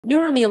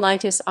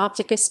Neuromyelitis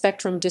optica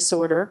spectrum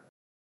disorder.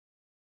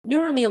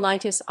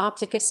 Neuromyelitis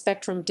optica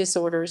spectrum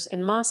disorders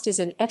NMOSD is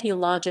an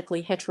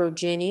etiologically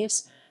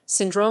heterogeneous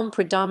syndrome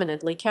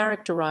predominantly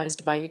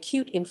characterized by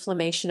acute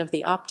inflammation of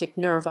the optic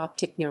nerve,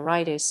 optic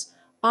neuritis,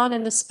 on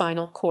and the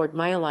spinal cord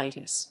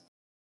myelitis.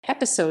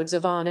 Episodes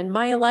of on and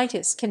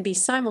myelitis can be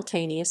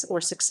simultaneous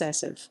or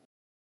successive.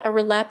 A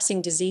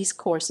relapsing disease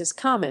course is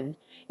common,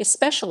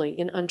 especially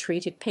in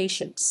untreated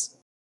patients.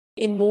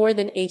 In more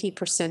than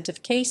 80%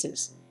 of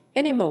cases,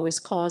 NMO is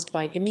caused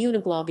by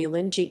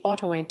immunoglobulin G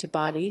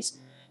autoantibodies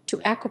to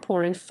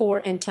aquaporin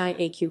 4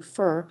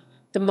 anti-AQ4,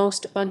 the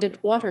most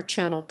abundant water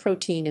channel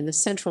protein in the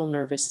central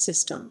nervous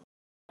system.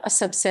 A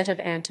subset of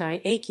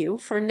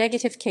anti-AQ4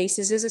 negative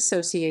cases is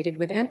associated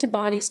with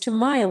antibodies to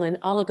myelin,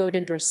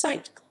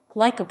 oligodendrocyte,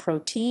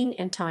 glycoprotein,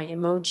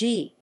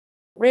 anti-MOG.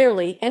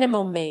 Rarely,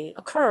 NMO may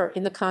occur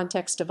in the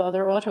context of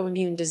other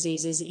autoimmune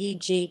diseases,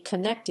 e.g.,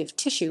 connective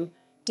tissue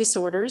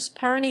disorders,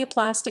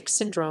 paraneoplastic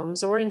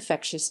syndromes, or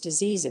infectious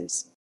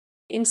diseases.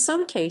 In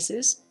some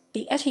cases,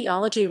 the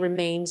etiology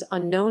remains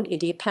unknown.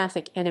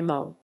 Idiopathic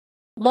NMO.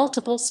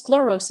 Multiple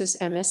sclerosis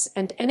MS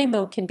and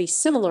NMO can be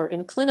similar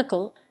in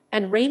clinical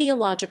and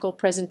radiological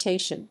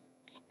presentation,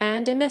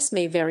 and MS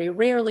may very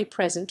rarely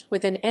present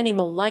with an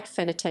NMO-like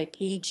phenotype,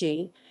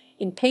 e.g.,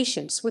 in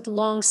patients with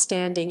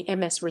long-standing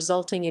MS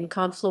resulting in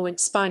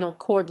confluent spinal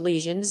cord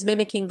lesions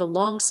mimicking the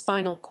long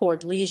spinal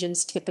cord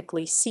lesions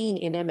typically seen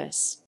in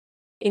MS.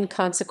 In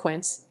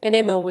consequence,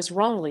 NMO was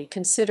wrongly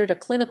considered a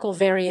clinical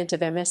variant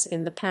of MS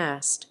in the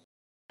past.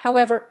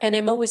 However,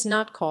 NMO is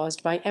not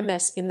caused by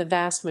MS in the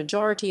vast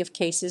majority of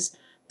cases,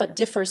 but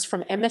differs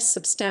from MS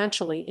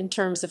substantially in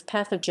terms of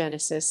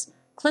pathogenesis,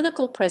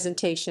 clinical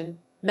presentation,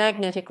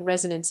 magnetic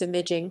resonance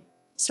imaging,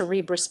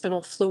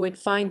 cerebrospinal fluid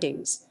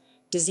findings,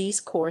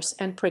 disease course,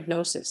 and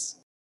prognosis.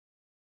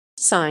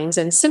 Signs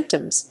and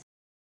symptoms.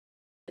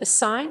 The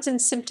signs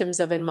and symptoms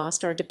of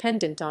NMOSD are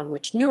dependent on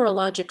which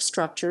neurologic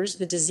structures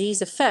the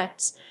disease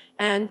affects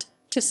and,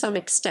 to some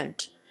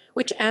extent,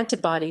 which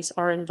antibodies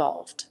are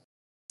involved.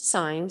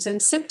 Signs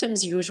and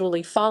symptoms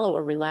usually follow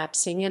a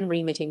relapsing and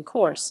remitting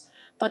course,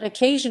 but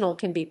occasional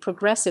can be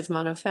progressive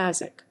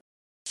monophasic.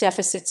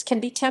 Deficits can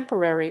be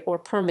temporary or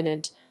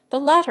permanent, the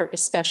latter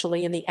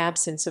especially in the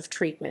absence of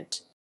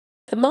treatment.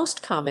 The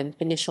most common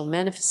initial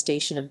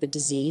manifestation of the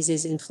disease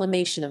is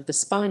inflammation of the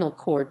spinal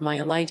cord,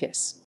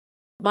 myelitis.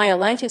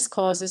 Myelitis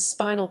causes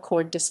spinal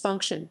cord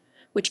dysfunction,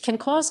 which can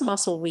cause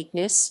muscle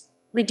weakness,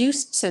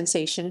 reduced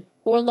sensation,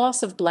 or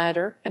loss of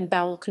bladder and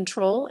bowel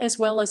control, as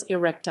well as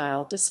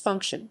erectile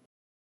dysfunction.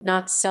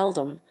 Not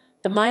seldom,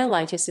 the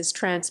myelitis is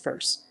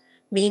transverse,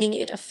 meaning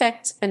it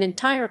affects an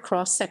entire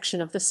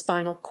cross-section of the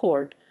spinal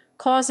cord,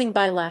 causing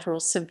bilateral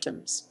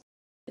symptoms.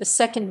 The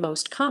second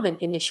most common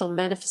initial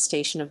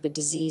manifestation of the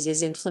disease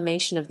is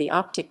inflammation of the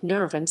optic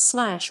nerve and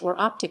or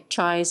optic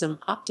chiasm,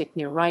 optic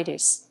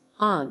neuritis,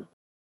 ON.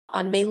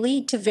 ON may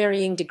lead to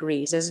varying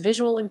degrees as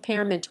visual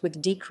impairment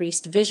with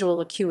decreased visual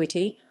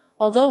acuity,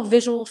 although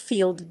visual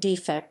field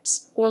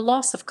defects or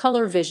loss of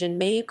color vision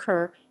may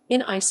occur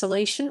in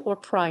isolation or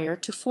prior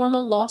to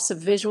formal loss of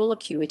visual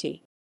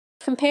acuity.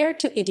 Compared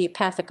to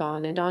idiopathic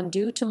ON and ON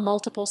due to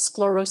multiple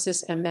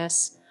sclerosis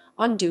MS,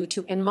 ON due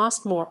to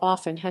NMOSD more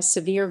often has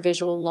severe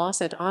visual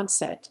loss at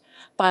onset,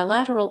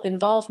 bilateral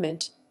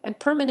involvement, and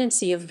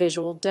permanency of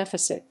visual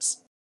deficits.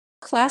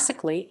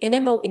 Classically,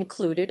 NMO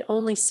included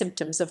only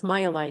symptoms of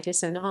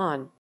myelitis and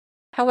ON.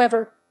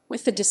 However,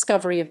 with the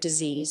discovery of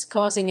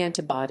disease-causing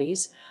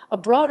antibodies, a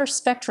broader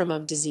spectrum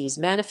of disease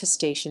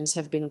manifestations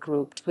have been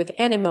grouped with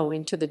NMO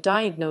into the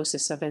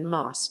diagnosis of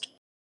NMOSD.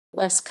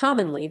 Less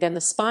commonly than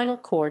the spinal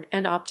cord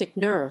and optic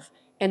nerve,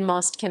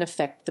 NMOSD can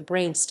affect the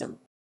brainstem.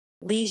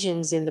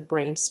 Lesions in the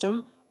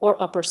brainstem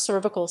or upper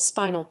cervical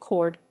spinal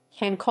cord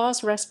can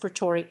cause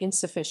respiratory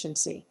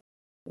insufficiency.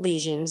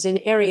 Lesions in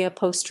area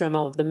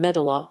postremo of the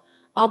medulla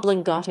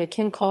oblongata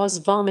can cause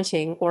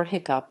vomiting or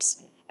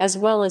hiccups, as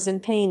well as in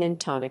pain and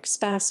tonic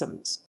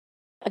spasms.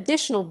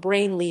 Additional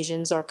brain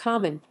lesions are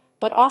common,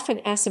 but often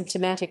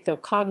asymptomatic, though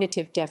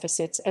cognitive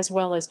deficits as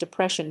well as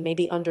depression may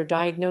be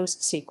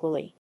underdiagnosed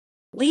sequelae.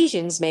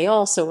 Lesions may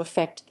also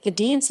affect the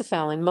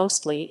diencephalon,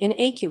 mostly in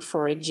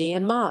AQ4-Ig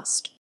and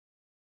MOSD.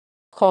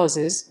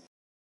 Causes.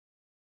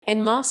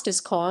 NMOSD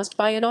is caused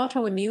by an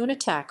autoimmune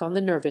attack on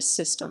the nervous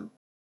system.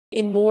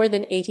 In more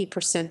than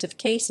 80% of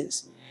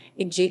cases,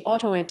 Ig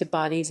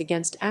autoantibodies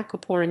against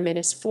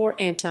aquaporin-4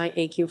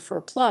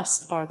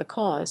 anti-AQ4+ are the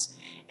cause,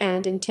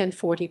 and in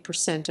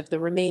 10–40% of the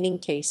remaining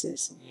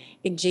cases,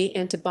 Ig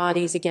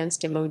antibodies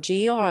against MOG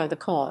are the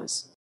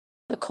cause.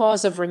 The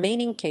cause of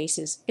remaining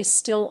cases is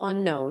still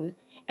unknown,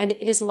 and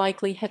it is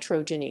likely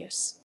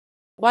heterogeneous.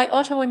 Why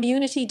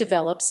autoimmunity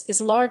develops is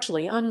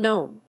largely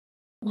unknown.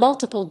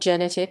 Multiple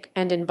genetic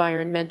and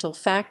environmental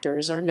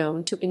factors are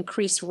known to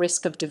increase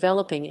risk of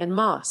developing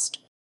NMOSD.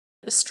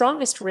 The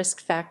strongest risk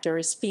factor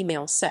is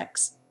female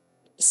sex,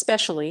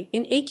 especially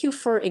in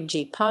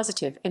AQ4-Ig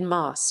positive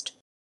NMOSD.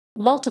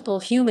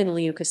 Multiple human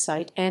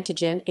leukocyte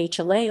antigen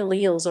HLA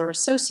alleles are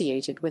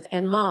associated with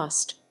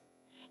NMOSD.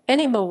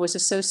 NMO was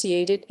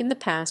associated in the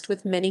past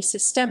with many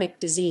systemic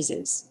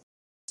diseases.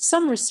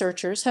 Some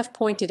researchers have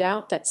pointed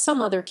out that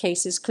some other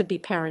cases could be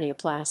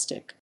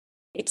paraneoplastic.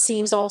 It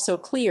seems also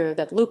clear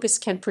that lupus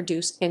can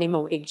produce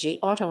NMOSD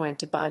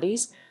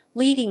autoantibodies,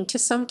 leading to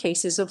some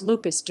cases of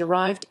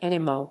lupus-derived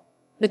NMO.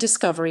 The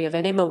discovery of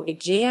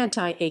NMOSD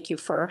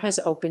anti-AQ4 has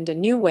opened a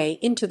new way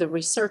into the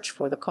research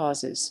for the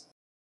causes.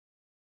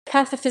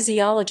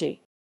 Pathophysiology.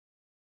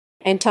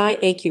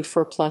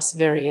 Anti-AQ4 plus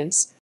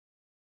variants.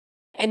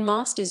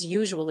 NMOSD is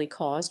usually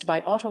caused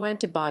by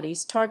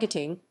autoantibodies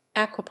targeting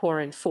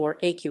aquaporin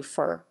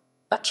 4-AQ4,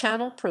 a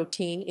channel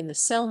protein in the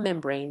cell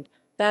membrane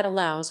that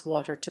allows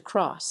water to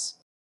cross.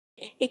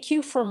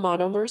 AQ4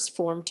 monomers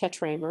form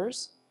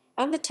tetramers,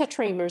 and the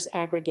tetramers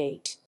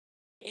aggregate.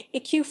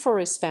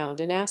 AQ4 is found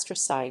in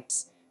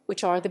astrocytes,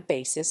 which are the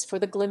basis for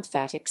the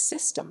glymphatic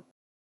system.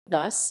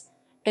 Thus,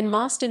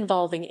 NMOSD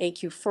involving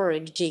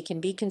AQ4-Ig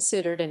can be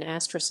considered an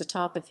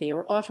astrocytopathy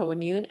or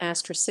autoimmune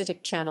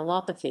astrocytic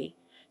channelopathy,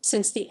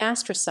 since the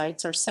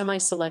astrocytes are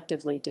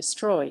semi-selectively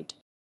destroyed.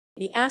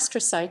 The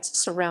astrocytes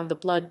surround the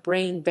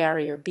blood-brain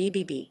barrier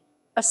BBB,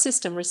 a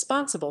system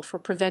responsible for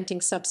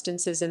preventing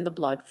substances in the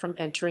blood from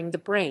entering the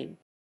brain.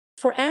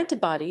 For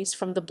antibodies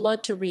from the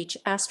blood to reach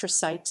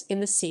astrocytes in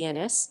the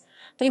CNS,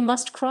 they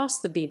must cross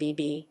the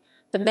BBB,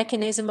 the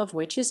mechanism of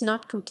which is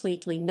not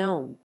completely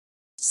known.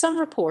 Some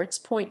reports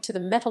point to the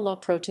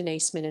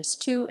metalloproteinase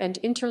 2 and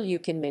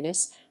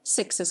interleukin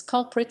 6 as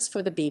culprits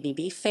for the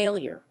BBB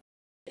failure.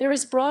 There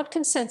is broad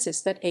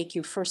consensus that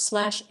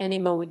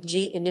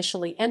AQ4/NMOG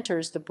initially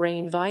enters the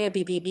brain via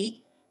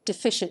BBB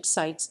deficient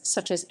sites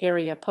such as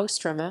area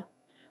postrema,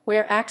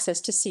 where access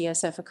to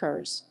CSF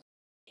occurs.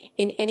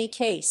 In any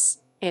case,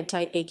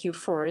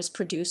 anti-AQ4 is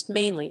produced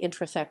mainly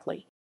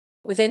intrathecally.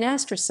 Within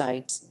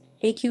astrocytes,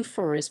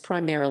 AQ4 is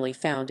primarily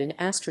found in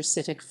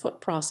astrocytic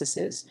foot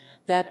processes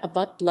that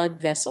abut blood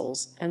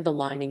vessels and the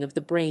lining of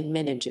the brain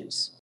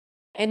meninges.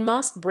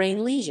 NMOSD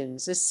brain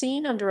lesions, as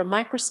seen under a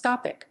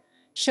microscopic,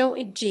 show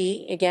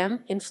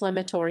IgM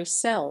inflammatory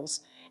cells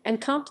and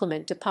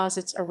complement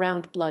deposits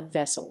around blood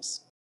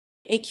vessels.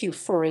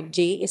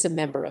 AQ4-Ig is a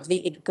member of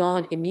the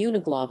IgG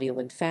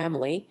immunoglobulin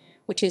family,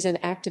 which is an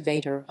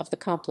activator of the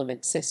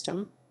complement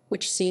system,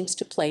 which seems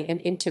to play an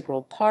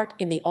integral part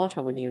in the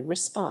autoimmune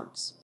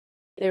response.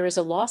 There is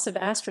a loss of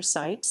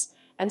astrocytes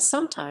and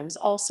sometimes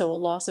also a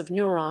loss of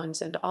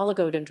neurons and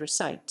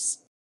oligodendrocytes.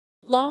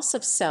 Loss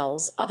of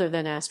cells other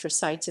than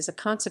astrocytes is a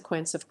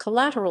consequence of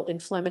collateral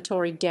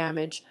inflammatory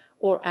damage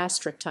or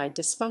astrocyte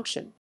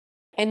dysfunction.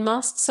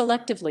 NMOSD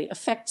selectively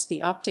affects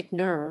the optic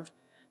nerve,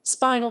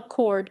 spinal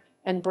cord,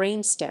 and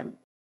brainstem.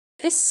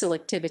 This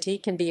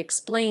selectivity can be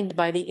explained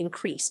by the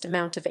increased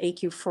amount of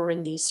AQ4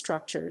 in these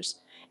structures,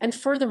 and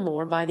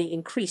furthermore by the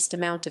increased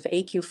amount of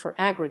AQ4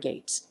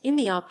 aggregates in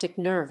the optic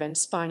nerve and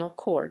spinal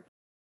cord.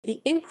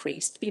 The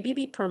increased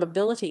BBB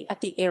permeability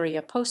at the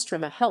area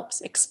postrema helps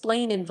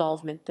explain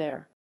involvement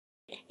there.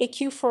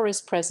 AQ4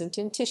 is present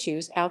in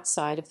tissues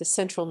outside of the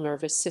central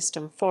nervous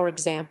system, for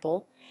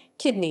example,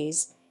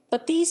 kidneys,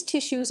 but these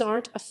tissues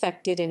aren't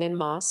affected in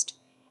NMOSD,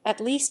 at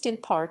least in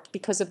part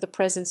because of the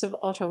presence of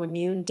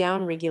autoimmune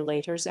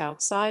downregulators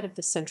outside of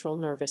the central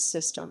nervous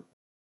system.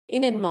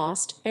 In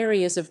NMOSD,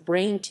 areas of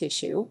brain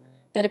tissue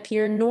that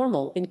appear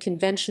normal in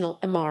conventional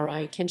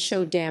MRI can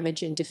show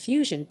damage in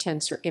diffusion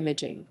tensor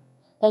imaging,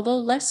 although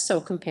less so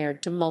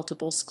compared to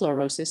multiple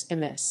sclerosis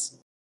MS.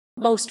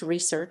 Most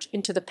research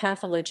into the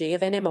pathology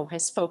of NMO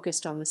has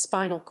focused on the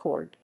spinal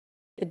cord.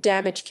 The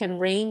damage can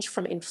range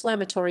from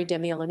inflammatory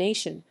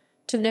demyelination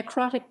to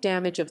necrotic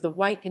damage of the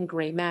white and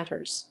gray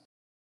matters.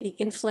 The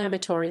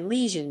inflammatory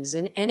lesions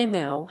in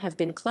NMO have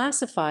been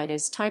classified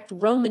as type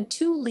Roman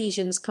II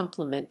lesions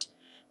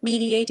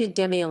complement-mediated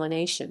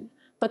demyelination,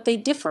 but they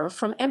differ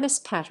from MS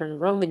pattern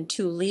Roman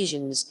II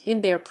lesions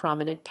in their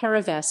prominent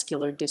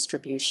perivascular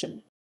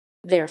distribution.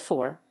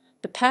 Therefore,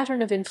 the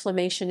pattern of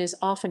inflammation is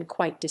often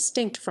quite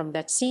distinct from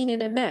that seen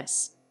in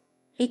MS.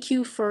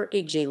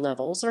 AQ4-Ig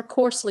levels are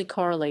coarsely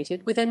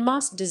correlated with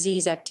NMOSD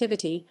disease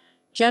activity,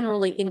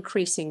 generally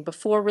increasing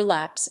before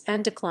relapse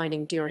and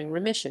declining during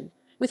remission,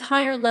 with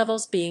higher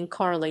levels being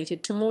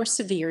correlated to more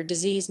severe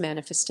disease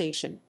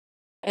manifestation.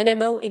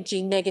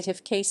 NMO-Ig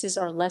negative cases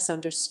are less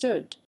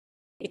understood.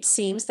 It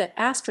seems that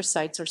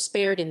astrocytes are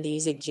spared in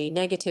these Ig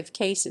negative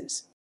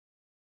cases.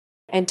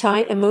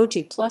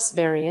 Anti-MOG plus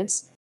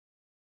variants.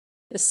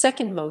 The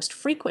second most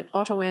frequent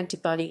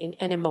autoantibody in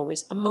NMO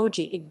is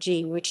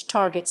MOG-Ig, which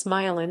targets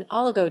myelin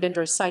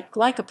oligodendrocyte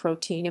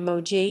glycoprotein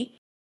MOG.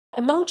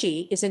 MOG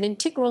is an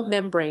integral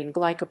membrane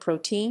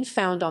glycoprotein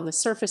found on the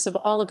surface of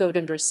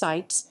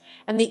oligodendrocytes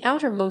and the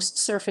outermost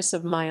surface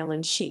of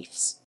myelin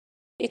sheaths.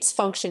 Its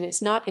function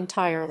is not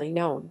entirely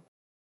known.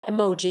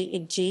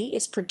 MOG-Ig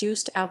is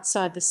produced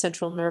outside the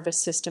central nervous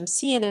system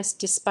CNS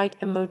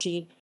despite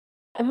MOG-Ig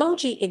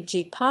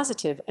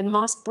positive and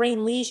NMOSD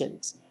brain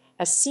lesions,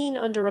 as seen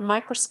under a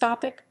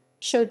microscopic,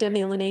 show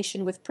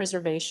demyelination with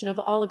preservation of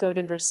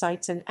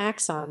oligodendrocytes and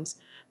axons,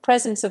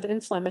 presence of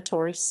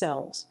inflammatory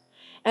cells,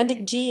 and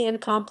Ig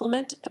and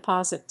complement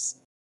deposits.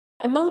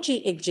 MOG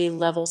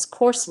levels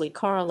coarsely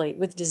correlate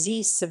with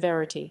disease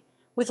severity,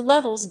 with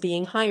levels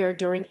being higher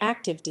during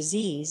active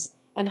disease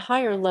and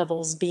higher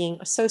levels being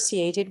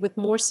associated with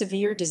more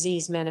severe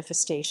disease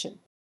manifestation.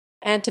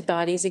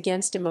 Antibodies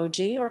against MOG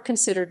are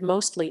considered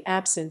mostly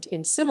absent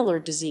in similar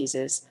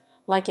diseases,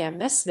 like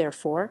MS.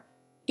 Therefore,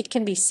 it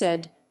can be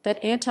said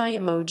that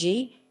anti-MOG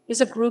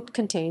is a group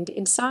contained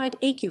inside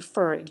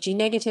AQ4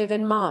 negative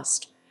and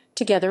MOSD.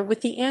 Together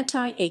with the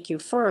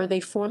anti-AQ4, they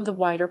form the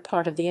wider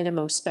part of the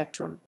NMO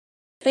spectrum.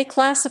 They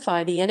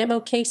classify the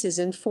NMO cases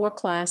in 4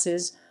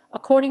 classes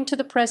according to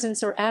the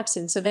presence or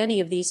absence of any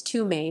of these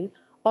 2 main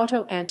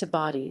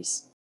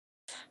autoantibodies.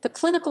 The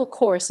clinical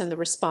course and the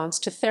response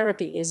to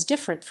therapy is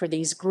different for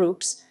these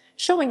groups,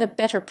 showing a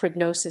better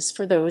prognosis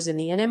for those in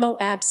the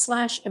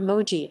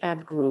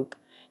NMOAb/MOGAb group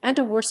and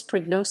a worse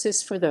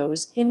prognosis for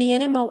those in the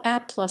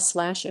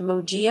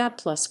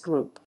NMOAb+/MOGAb+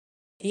 group.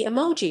 The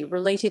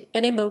MOG-related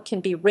NMO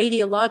can be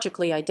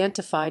radiologically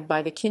identified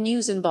by the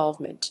kinase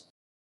involvement.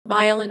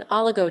 Myelin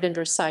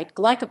oligodendrocyte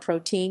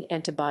glycoprotein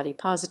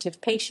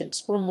antibody-positive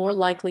patients were more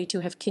likely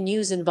to have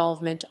kinase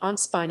involvement on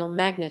spinal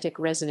magnetic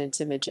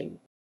resonance imaging.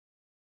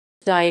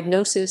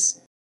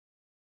 Diagnosis.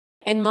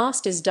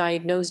 NMOSD is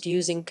diagnosed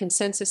using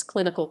consensus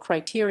clinical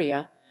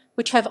criteria,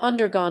 which have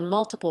undergone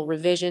multiple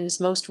revisions,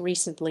 most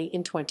recently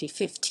in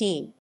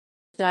 2015.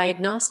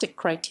 Diagnostic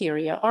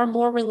criteria are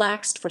more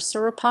relaxed for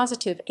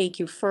seropositive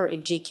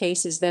AQ4-Ig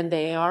cases than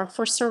they are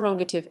for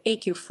seronegative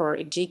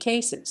AQ4-Ig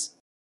cases.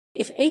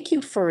 If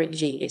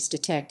AQ4-Ig is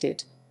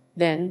detected,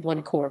 then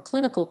one core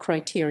clinical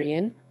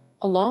criterion,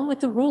 along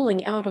with the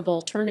ruling out of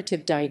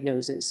alternative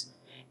diagnoses,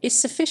 is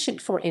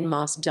sufficient for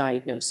NMOSD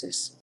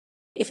diagnosis.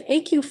 If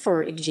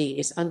AQ4-Ig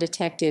is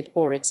undetected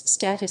or its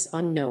status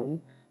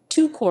unknown,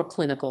 2 core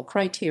clinical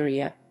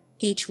criteria,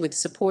 each with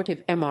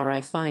supportive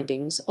MRI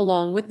findings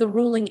along with the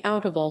ruling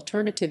out of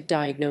alternative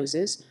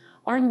diagnoses,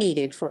 are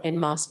needed for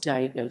NMOSD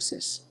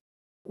diagnosis.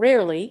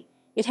 Rarely,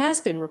 it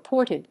has been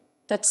reported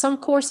that some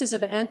courses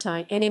of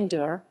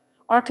anti-NMDR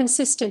are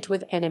consistent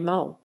with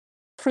NMO.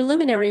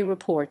 Preliminary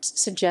reports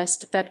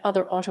suggest that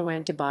other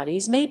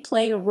autoantibodies may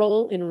play a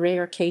role in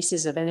rare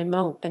cases of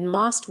NMO, and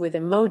MOSD with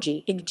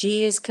MOG-Ig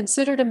is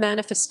considered a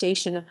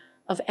manifestation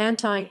of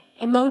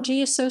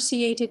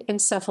anti-MOG-associated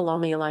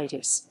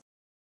encephalomyelitis.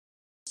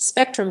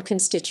 Spectrum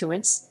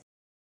constituents.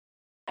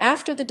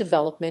 After the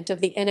development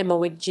of the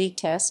NMOIG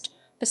test,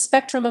 the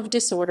spectrum of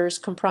disorders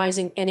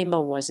comprising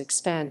NMO was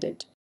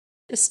expanded.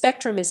 The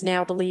spectrum is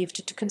now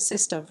believed to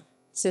consist of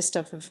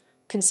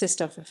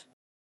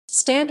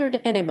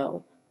standard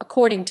NMO,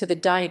 according to the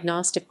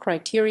diagnostic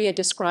criteria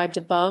described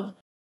above,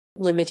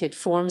 limited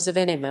forms of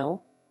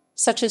NMO,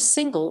 such as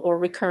single or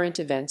recurrent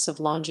events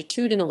of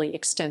longitudinally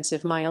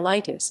extensive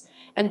myelitis,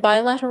 and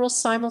bilateral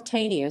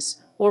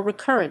simultaneous or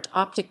recurrent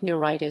optic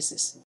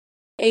neuritis,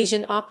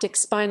 Asian optic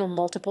spinal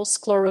multiple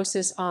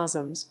sclerosis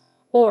OSMs,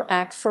 or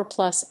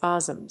ACT4+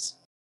 OSMs.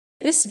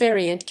 This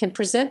variant can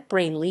present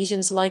brain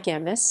lesions like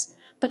MS,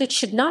 but it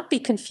should not be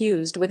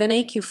confused with an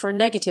AQ4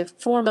 negative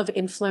form of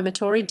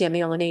inflammatory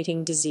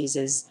demyelinating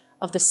diseases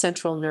of the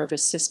central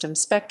nervous system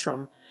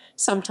spectrum,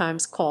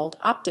 sometimes called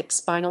optic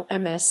spinal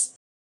MS,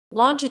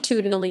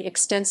 longitudinally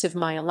extensive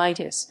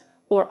myelitis,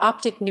 or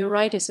optic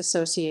neuritis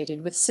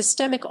associated with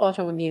systemic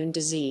autoimmune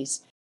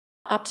disease,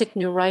 optic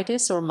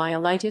neuritis or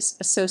myelitis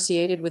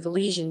associated with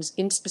lesions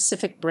in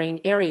specific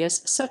brain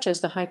areas such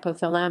as the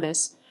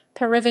hypothalamus,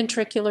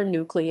 periventricular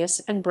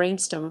nucleus, and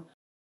brainstem.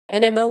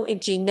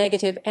 NMO-Ig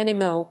negative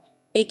NMO,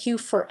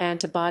 AQ4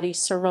 antibody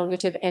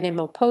seronegative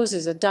NMO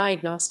poses a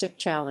diagnostic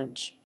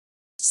challenge.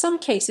 Some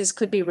cases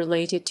could be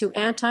related to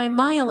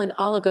anti-myelin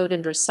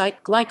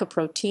oligodendrocyte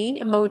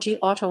glycoprotein MOG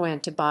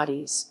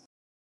autoantibodies.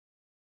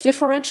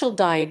 Differential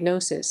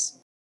diagnosis.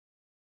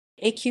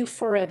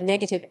 AQ4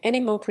 negative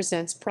NMO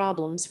presents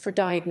problems for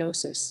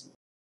diagnosis.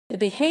 The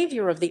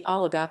behavior of the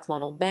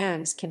oligoclonal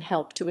bands can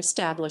help to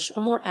establish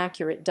a more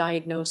accurate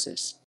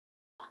diagnosis.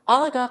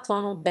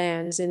 Oligoclonal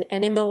bands in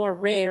NMO are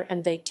rare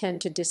and they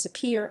tend to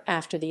disappear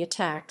after the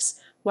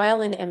attacks,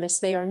 while in MS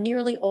they are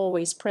nearly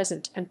always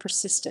present and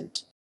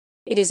persistent.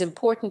 It is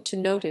important to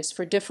notice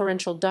for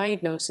differential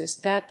diagnosis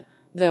that,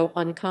 though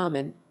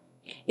uncommon,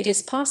 it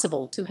is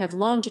possible to have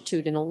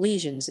longitudinal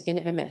lesions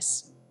in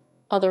MS.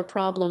 Other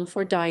problem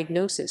for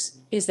diagnosis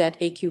is that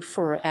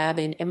AQ4-AB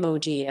in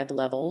MOG-AB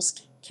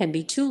levels can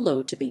be too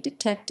low to be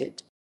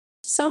detected.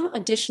 Some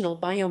additional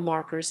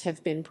biomarkers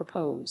have been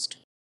proposed.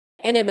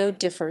 NMO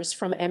differs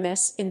from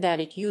MS in that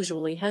it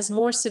usually has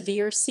more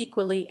severe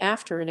sequelae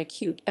after an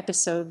acute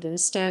episode than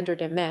standard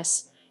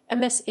MS.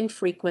 MS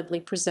infrequently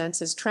presents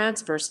as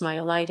transverse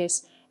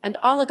myelitis and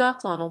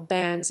oligoclonal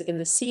bands in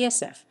the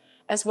CSF,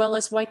 as well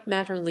as white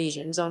matter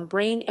lesions on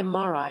brain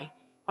MRI,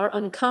 are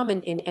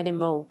uncommon in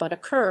NMO but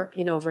occur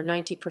in over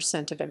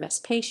 90% of MS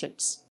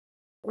patients.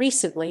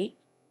 Recently,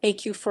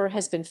 AQ4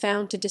 has been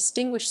found to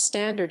distinguish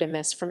standard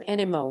MS from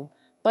NMO,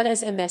 but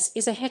as MS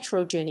is a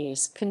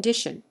heterogeneous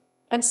condition,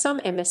 and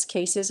some MS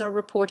cases are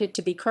reported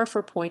to be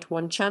Kerfer.1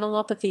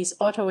 channelopathies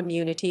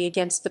autoimmunity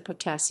against the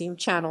potassium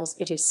channels,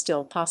 it is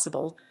still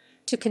possible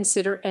to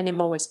consider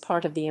NMO as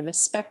part of the MS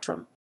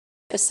spectrum.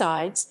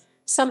 Besides,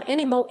 some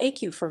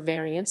NMO-AQ4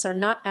 variants are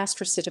not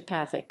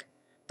astrocytopathic,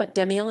 but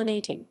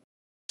demyelinating.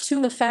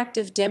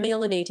 Tumefactive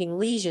demyelinating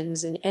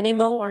lesions in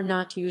NMO are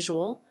not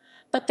usual,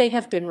 but they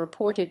have been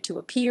reported to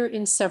appear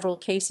in several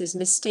cases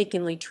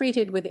mistakenly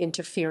treated with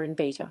interferon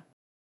beta.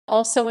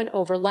 Also, an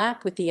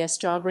overlap with the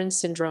Sjogren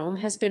syndrome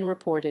has been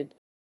reported.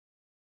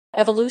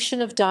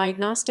 Evolution of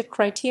diagnostic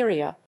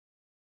criteria.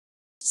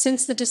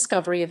 Since the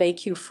discovery of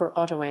AQ4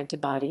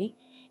 autoantibody,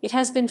 it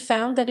has been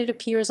found that it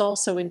appears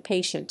also in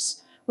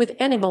patients with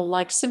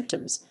NMO-like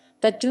symptoms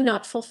that do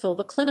not fulfill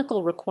the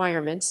clinical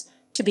requirements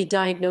to be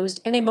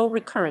diagnosed NMO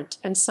recurrent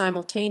and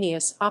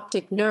simultaneous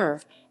optic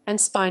nerve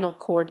and spinal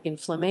cord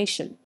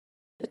inflammation.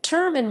 The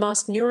term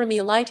NMOSD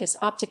neuromyelitis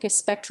optica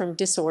spectrum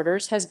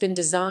disorders has been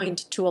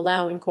designed to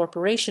allow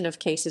incorporation of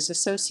cases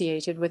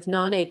associated with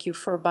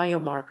non-AQ4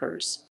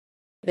 biomarkers.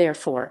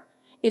 Therefore,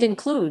 it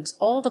includes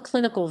all the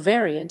clinical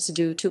variants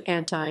due to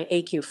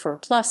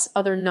anti-AQ4 plus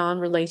other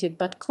non-related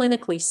but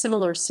clinically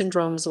similar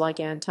syndromes like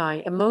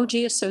anti-MOG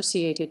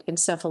associated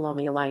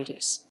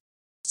encephalomyelitis.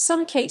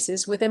 Some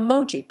cases with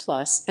MOG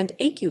plus and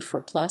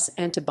AQ4 plus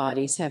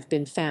antibodies have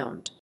been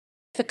found.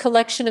 The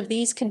collection of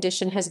these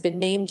conditions has been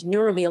named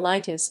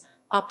neuromyelitis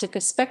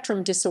optica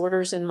spectrum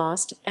disorders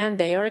NMOSD, and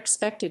they are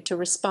expected to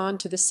respond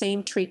to the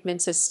same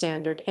treatments as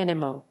standard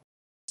NMO.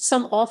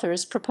 Some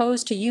authors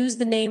propose to use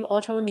the name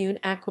autoimmune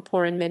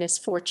aquaporin menace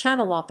for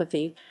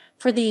channelopathy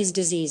for these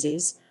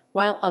diseases,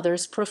 while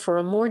others prefer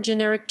a more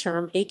generic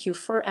term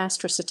AQ4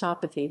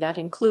 astrocytopathy that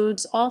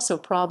includes also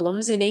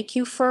problems in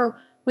AQ4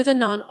 with a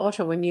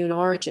non-autoimmune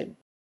origin.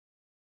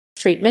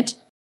 Treatment.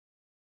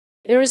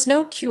 There is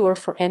no cure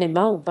for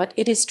NMO, but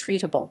it is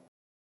treatable.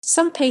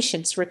 Some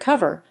patients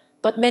recover,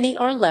 but many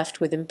are left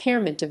with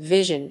impairment of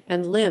vision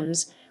and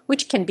limbs,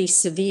 which can be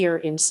severe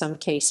in some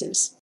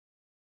cases.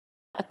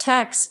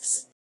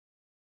 Attacks.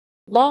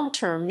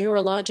 Long-term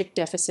neurologic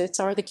deficits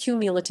are the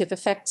cumulative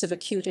effects of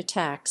acute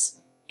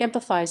attacks,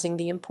 emphasizing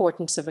the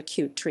importance of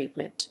acute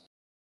treatment.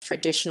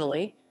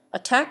 Traditionally,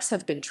 attacks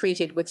have been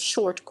treated with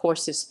short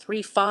courses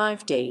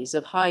 3-5 days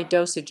of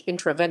high-dosage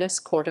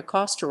intravenous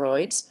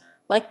corticosteroids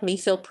like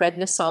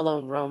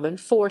methylprednisolone Roman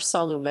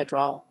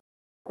 4-solumedrol.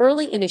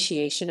 Early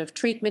initiation of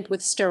treatment with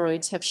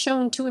steroids have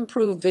shown to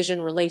improve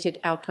vision-related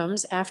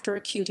outcomes after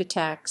acute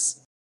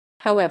attacks.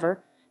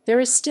 However,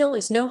 there still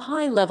is no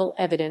high-level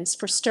evidence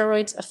for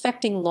steroids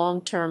affecting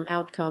long-term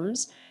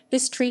outcomes.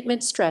 This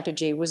treatment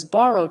strategy was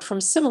borrowed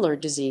from similar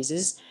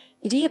diseases,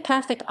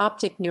 idiopathic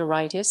optic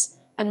neuritis,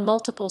 and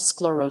multiple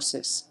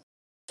sclerosis.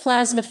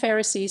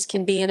 Plasmapheresis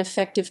can be an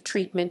effective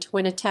treatment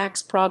when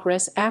attacks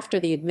progress after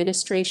the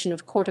administration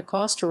of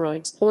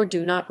corticosteroids or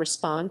do not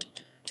respond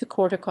to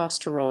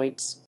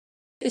corticosteroids.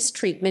 This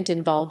treatment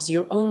involves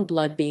your own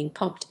blood being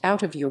pumped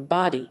out of your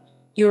body,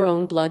 your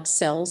own blood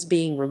cells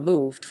being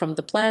removed from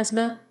the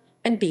plasma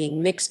and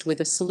being mixed with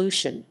a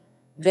solution,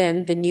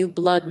 then the new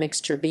blood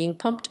mixture being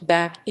pumped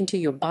back into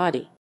your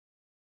body.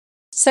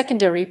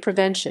 Secondary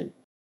prevention.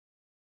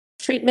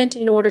 Treatment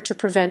in order to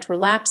prevent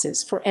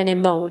relapses for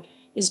NMO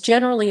is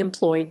generally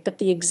employed, but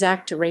the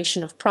exact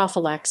duration of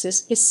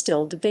prophylaxis is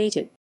still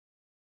debated.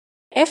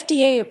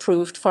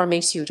 FDA-approved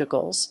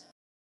pharmaceuticals.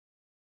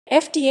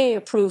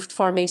 FDA-approved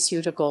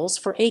pharmaceuticals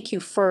for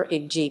AQ4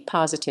 IgG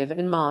positive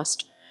and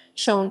MOSD,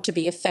 shown to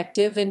be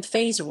effective in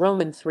phase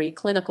Roman 3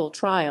 clinical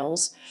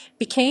trials,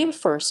 became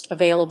first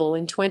available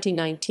in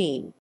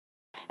 2019.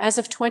 As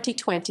of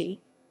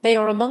 2020, they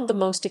are among the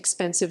most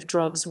expensive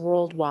drugs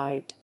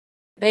worldwide.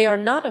 They are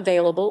not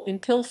available in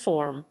pill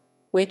form,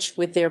 which,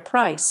 with their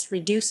price,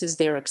 reduces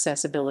their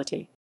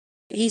accessibility.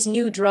 These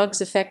new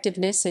drugs'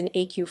 effectiveness in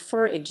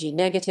AQ4 IgG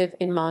negative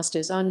in MOSD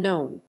is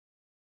unknown.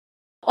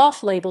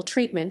 Off-label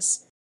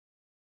treatments.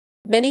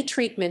 Many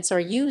treatments are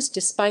used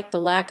despite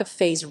the lack of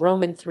phase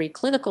Roman 3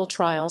 clinical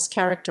trials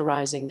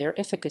characterizing their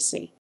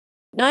efficacy.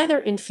 Neither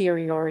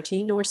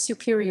inferiority nor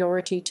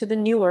superiority to the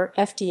newer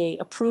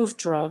FDA-approved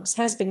drugs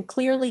has been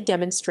clearly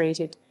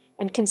demonstrated,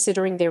 and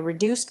considering their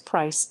reduced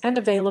price and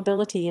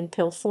availability in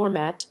pill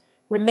format,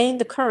 remain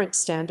the current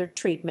standard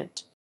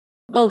treatment.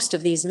 Most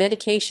of these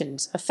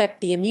medications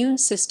affect the immune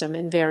system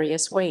in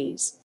various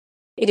ways.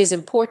 It is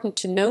important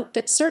to note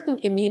that certain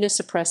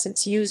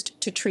immunosuppressants used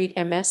to treat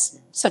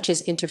MS, such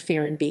as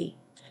interferon B,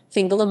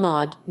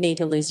 fingolimod,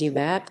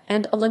 natalizumab,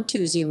 and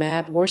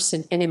alemtuzumab,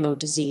 worsen NMO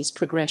disease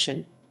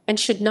progression and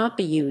should not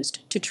be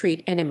used to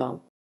treat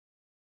NMO.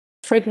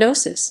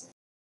 Prognosis.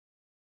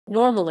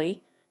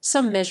 Normally,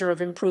 some measure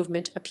of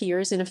improvement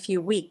appears in a few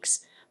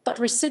weeks, but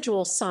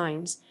residual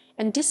signs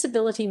and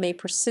disability may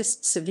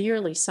persist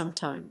severely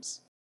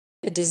sometimes.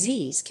 The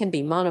disease can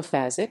be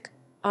monophasic,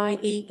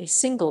 i.e., a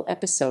single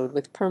episode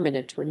with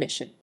permanent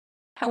remission.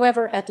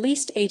 However, at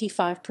least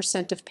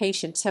 85% of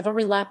patients have a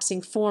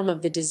relapsing form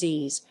of the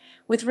disease,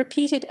 with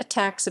repeated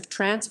attacks of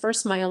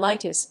transverse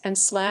myelitis and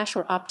 /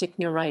 or optic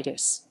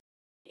neuritis.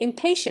 In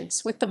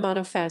patients with the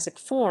monophasic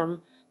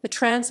form, the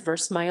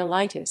transverse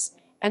myelitis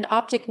and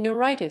optic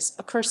neuritis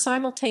occur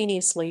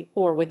simultaneously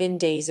or within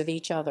days of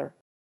each other.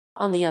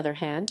 On the other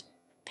hand,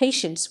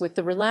 patients with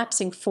the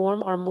relapsing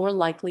form are more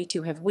likely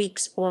to have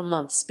weeks or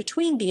months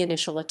between the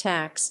initial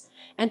attacks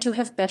and to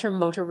have better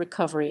motor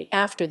recovery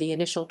after the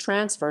initial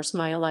transverse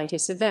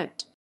myelitis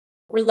event.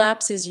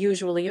 Relapses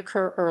usually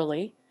occur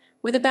early,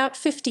 with about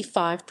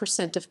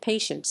 55% of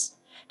patients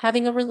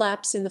having a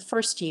relapse in the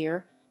first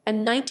year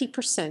and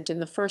 90% in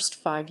the first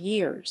 5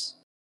 years.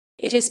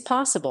 It is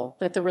possible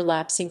that the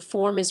relapsing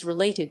form is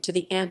related to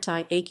the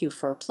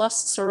anti-AQ4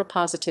 plus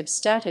seropositive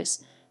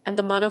status and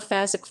the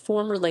monophasic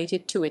form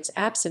related to its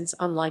absence.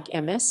 Unlike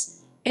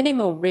MS,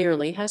 NMO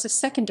rarely has a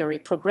secondary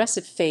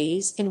progressive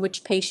phase in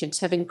which patients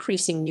have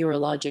increasing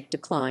neurologic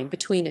decline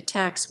between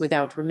attacks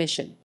without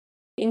remission.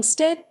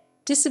 Instead,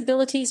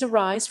 disabilities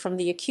arise from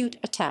the acute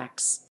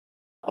attacks.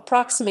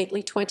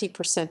 Approximately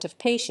 20% of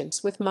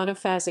patients with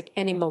monophasic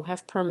NMO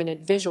have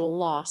permanent visual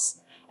loss,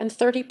 and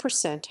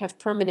 30% have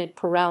permanent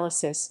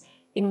paralysis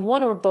in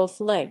one or both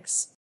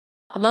legs.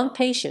 Among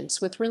patients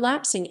with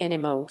relapsing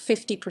NMO,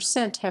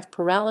 50% have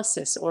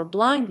paralysis or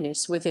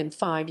blindness within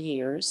 5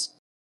 years.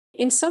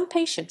 In some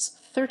patients,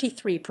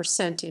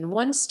 33% in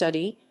one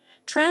study,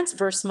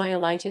 transverse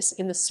myelitis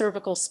in the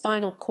cervical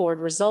spinal cord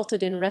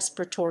resulted in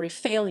respiratory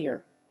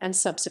failure and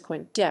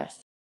subsequent death.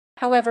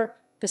 However,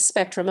 the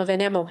spectrum of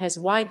NMO has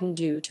widened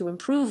due to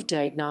improved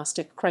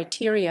diagnostic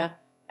criteria,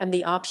 and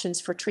the options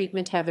for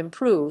treatment have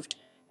improved.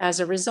 As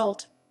a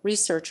result,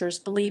 researchers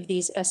believe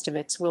these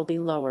estimates will be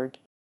lowered.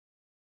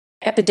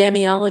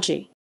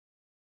 Epidemiology.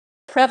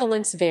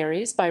 Prevalence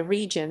varies by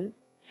region,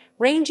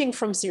 ranging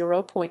from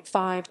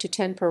 0.5 to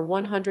 10 per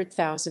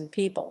 100,000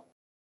 people.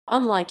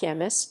 Unlike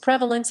MS,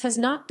 prevalence has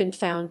not been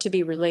found to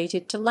be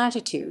related to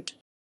latitude.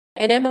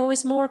 NMO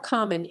is more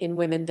common in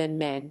women than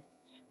men,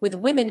 with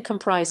women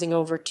comprising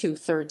over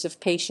 2/3 of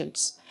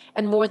patients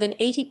and more than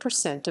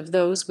 80% of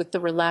those with the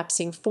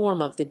relapsing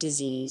form of the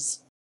disease.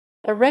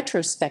 A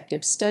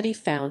retrospective study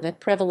found that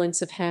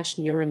prevalence of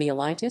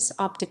neuromyelitis,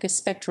 optica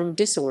spectrum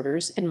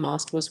disorders, and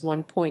MOSD was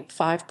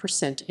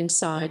 1.5%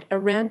 inside a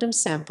random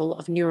sample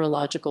of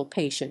neurological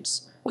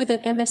patients, with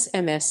an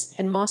MS-MS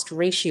and MOSD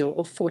ratio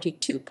of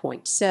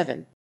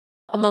 42.7.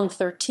 Among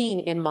 13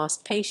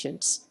 NMOSD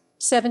patients,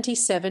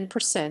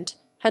 77%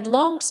 had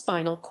long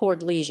spinal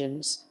cord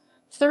lesions,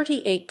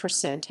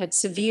 38% had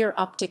severe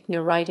optic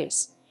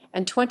neuritis,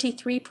 and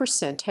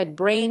 23% had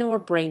brain or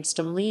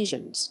brainstem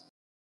lesions.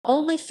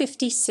 Only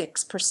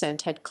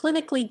 56% had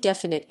clinically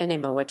definite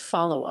NMO at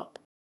follow-up.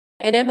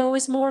 NMO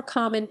is more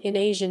common in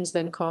Asians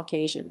than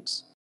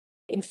Caucasians.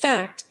 In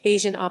fact,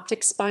 Asian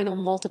optic spinal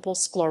multiple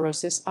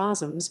sclerosis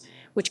 (ASMS),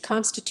 which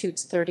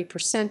constitutes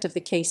 30% of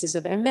the cases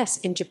of MS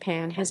in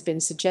Japan, has been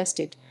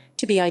suggested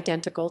to be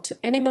identical to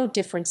NMO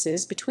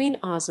differences between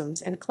ASMS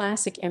and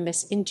classic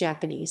MS in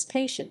Japanese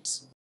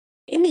patients.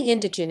 In the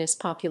indigenous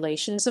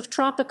populations of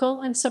tropical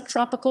and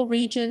subtropical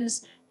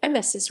regions,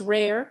 MS is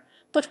rare,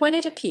 but when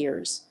it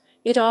appears,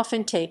 it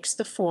often takes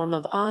the form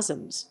of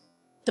ASMS.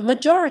 The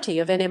majority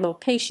of NMO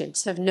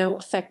patients have no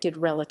affected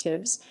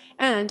relatives,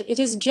 and it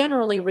is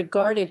generally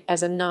regarded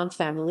as a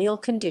non-familial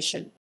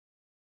condition.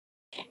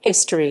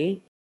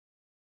 History.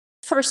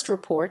 First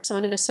reports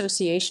on an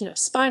association of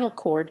spinal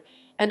cord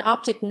and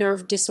optic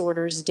nerve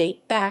disorders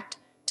date back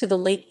to the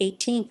late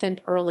 18th and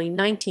early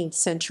 19th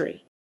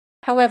century.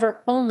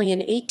 However, only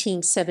an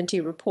 1870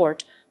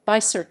 report by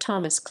Sir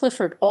Thomas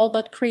Clifford all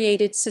but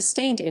created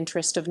sustained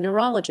interest of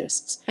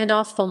neurologists and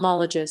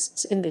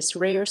ophthalmologists in this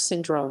rare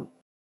syndrome.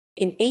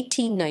 In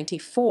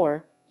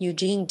 1894,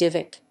 Eugene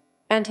Divick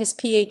and his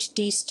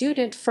PhD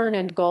student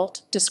Fernand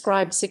Gault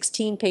described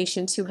 16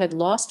 patients who had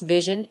lost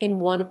vision in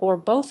one or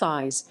both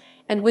eyes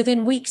and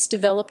within weeks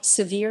developed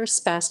severe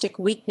spastic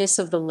weakness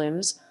of the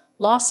limbs,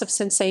 loss of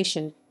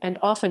sensation, and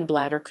often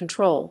bladder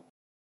control.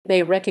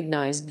 They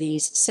recognized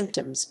these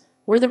symptoms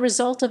were the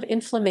result of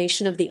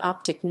inflammation of the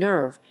optic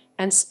nerve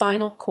and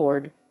spinal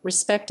cord,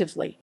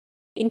 respectively.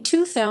 In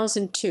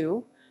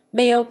 2002,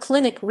 Mayo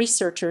Clinic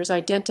researchers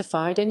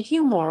identified an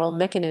humoral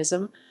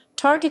mechanism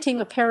targeting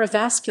a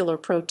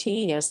paravascular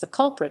protein as the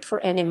culprit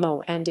for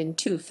NMO, and in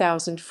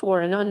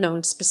 2004 an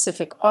unknown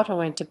specific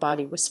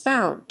autoantibody was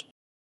found.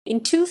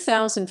 In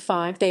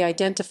 2005, they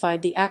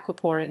identified the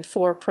aquaporin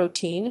 4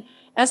 protein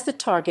as the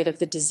target of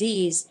the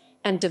disease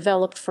and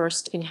developed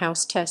first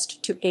in-house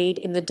test to aid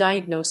in the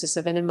diagnosis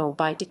of NMO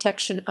by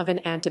detection of an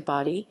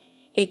antibody,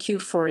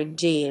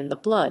 AQ4Ig, in the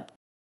blood.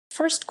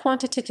 First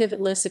quantitative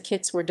ELISA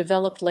kits were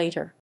developed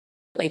later.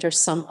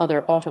 Some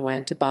other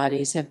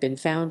autoantibodies have been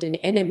found in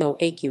NMO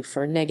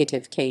AQ4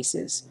 negative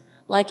cases,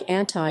 like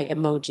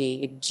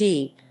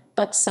anti-MOG,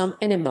 but some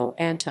NMO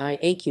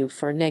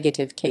anti-AQ4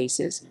 negative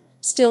cases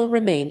still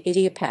remain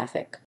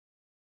idiopathic.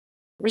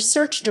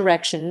 Research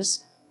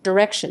directions.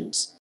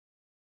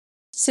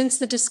 Since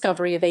the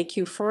discovery of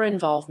AQ4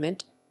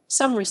 involvement,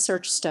 some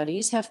research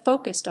studies have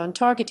focused on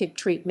targeted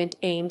treatment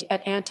aimed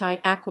at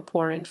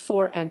anti-aquaporin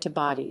 4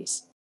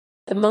 antibodies.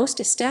 The most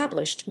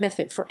established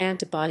method for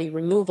antibody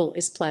removal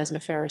is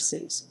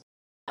plasmapheresis.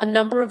 A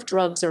number of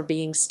drugs are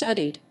being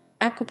studied: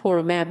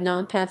 aquaporimab,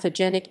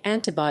 non-pathogenic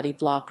antibody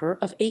blocker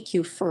of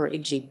AQ4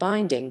 Ig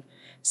binding,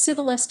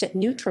 civilestat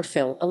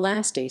neutrophil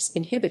elastase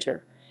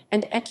inhibitor,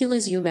 and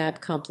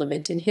eculizumab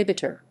complement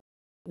inhibitor.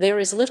 There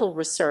is little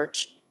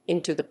research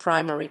into the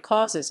primary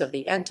causes of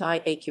the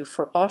anti-AQ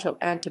for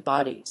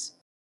autoantibodies.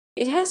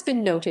 It has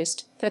been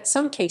noticed that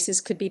some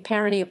cases could be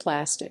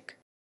paraneoplastic.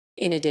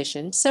 In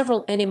addition,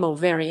 several NMO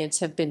variants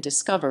have been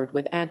discovered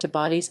with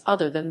antibodies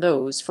other than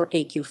those for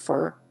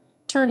AQ4,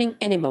 turning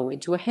NMO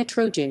into a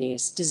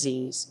heterogeneous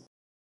disease.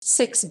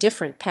 6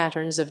 different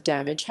patterns of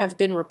damage have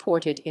been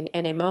reported in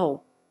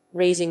NMO,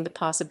 raising the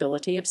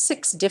possibility of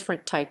 6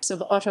 different types of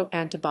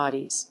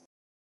autoantibodies.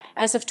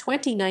 As of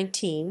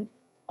 2019,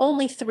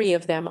 only 3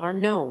 of them are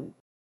known.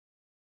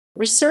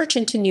 Research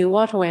into new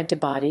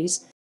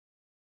autoantibodies.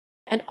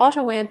 An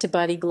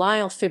autoantibody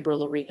glial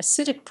fibrillary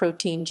acidic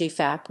protein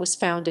GFAP was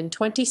found in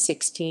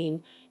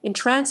 2016 in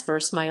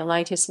transverse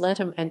myelitis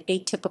letum and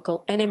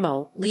atypical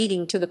NMO,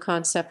 leading to the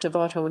concept of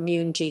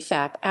autoimmune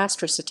GFAP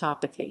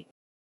astrocytopathy.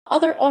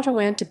 Other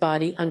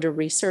autoantibody under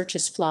research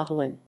is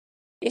flotulin.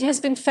 It has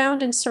been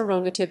found in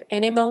seronegative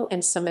NMO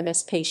and some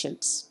MS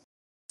patients.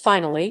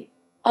 Finally,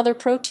 other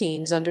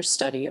proteins under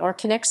study are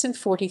connexin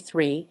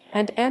 43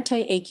 and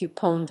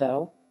anti-AQ,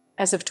 though,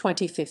 as of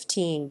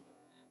 2015,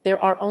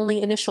 there are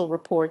only initial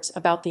reports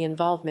about the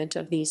involvement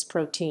of these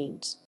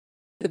proteins.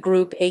 The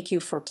group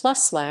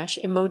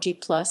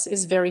AQ4+/emoji plus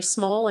is very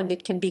small, and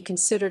it can be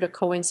considered a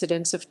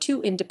coincidence of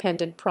 2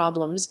 independent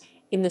problems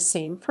in the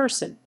same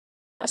person.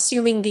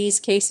 Assuming these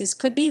cases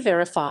could be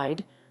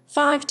verified,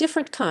 5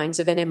 different kinds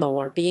of NMO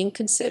are being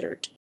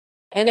considered.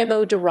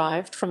 NMO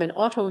derived from an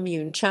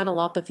autoimmune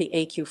channelopathy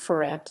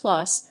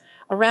AQ4A+,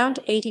 around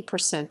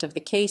 80% of the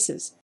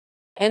cases.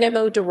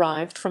 NMO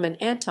derived from an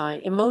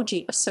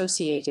anti-MOG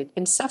associated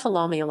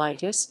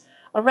encephalomyelitis,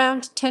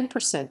 around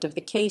 10% of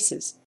the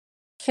cases.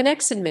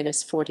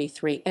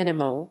 Connexin-43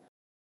 NMO,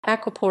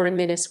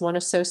 aquaporin-1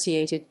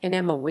 associated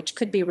NMO, which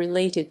could be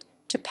related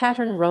to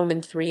pattern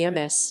Roman 3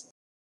 MS.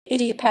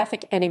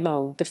 Idiopathic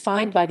NMO,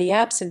 defined by the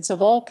absence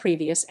of all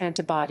previous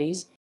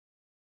antibodies.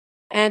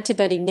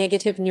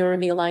 Antibody-negative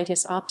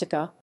neuromyelitis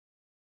optica.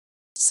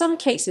 Some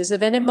cases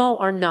of NMO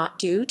are not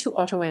due to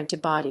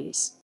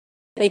autoantibodies.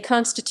 They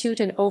constitute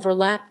an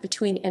overlap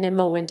between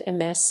NMO and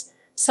MS.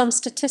 Some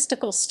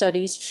statistical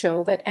studies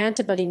show that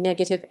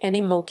antibody-negative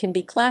NMO can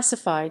be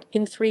classified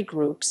in 3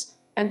 groups,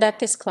 and that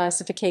this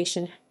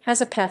classification has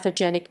a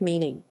pathogenic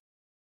meaning.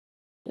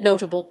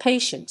 Notable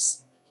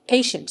patients.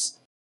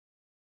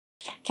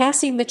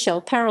 Cassie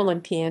Mitchell,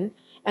 Paralympian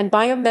and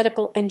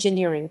biomedical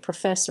engineering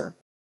professor.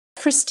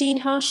 Christine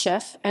Ha,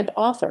 chef and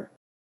author.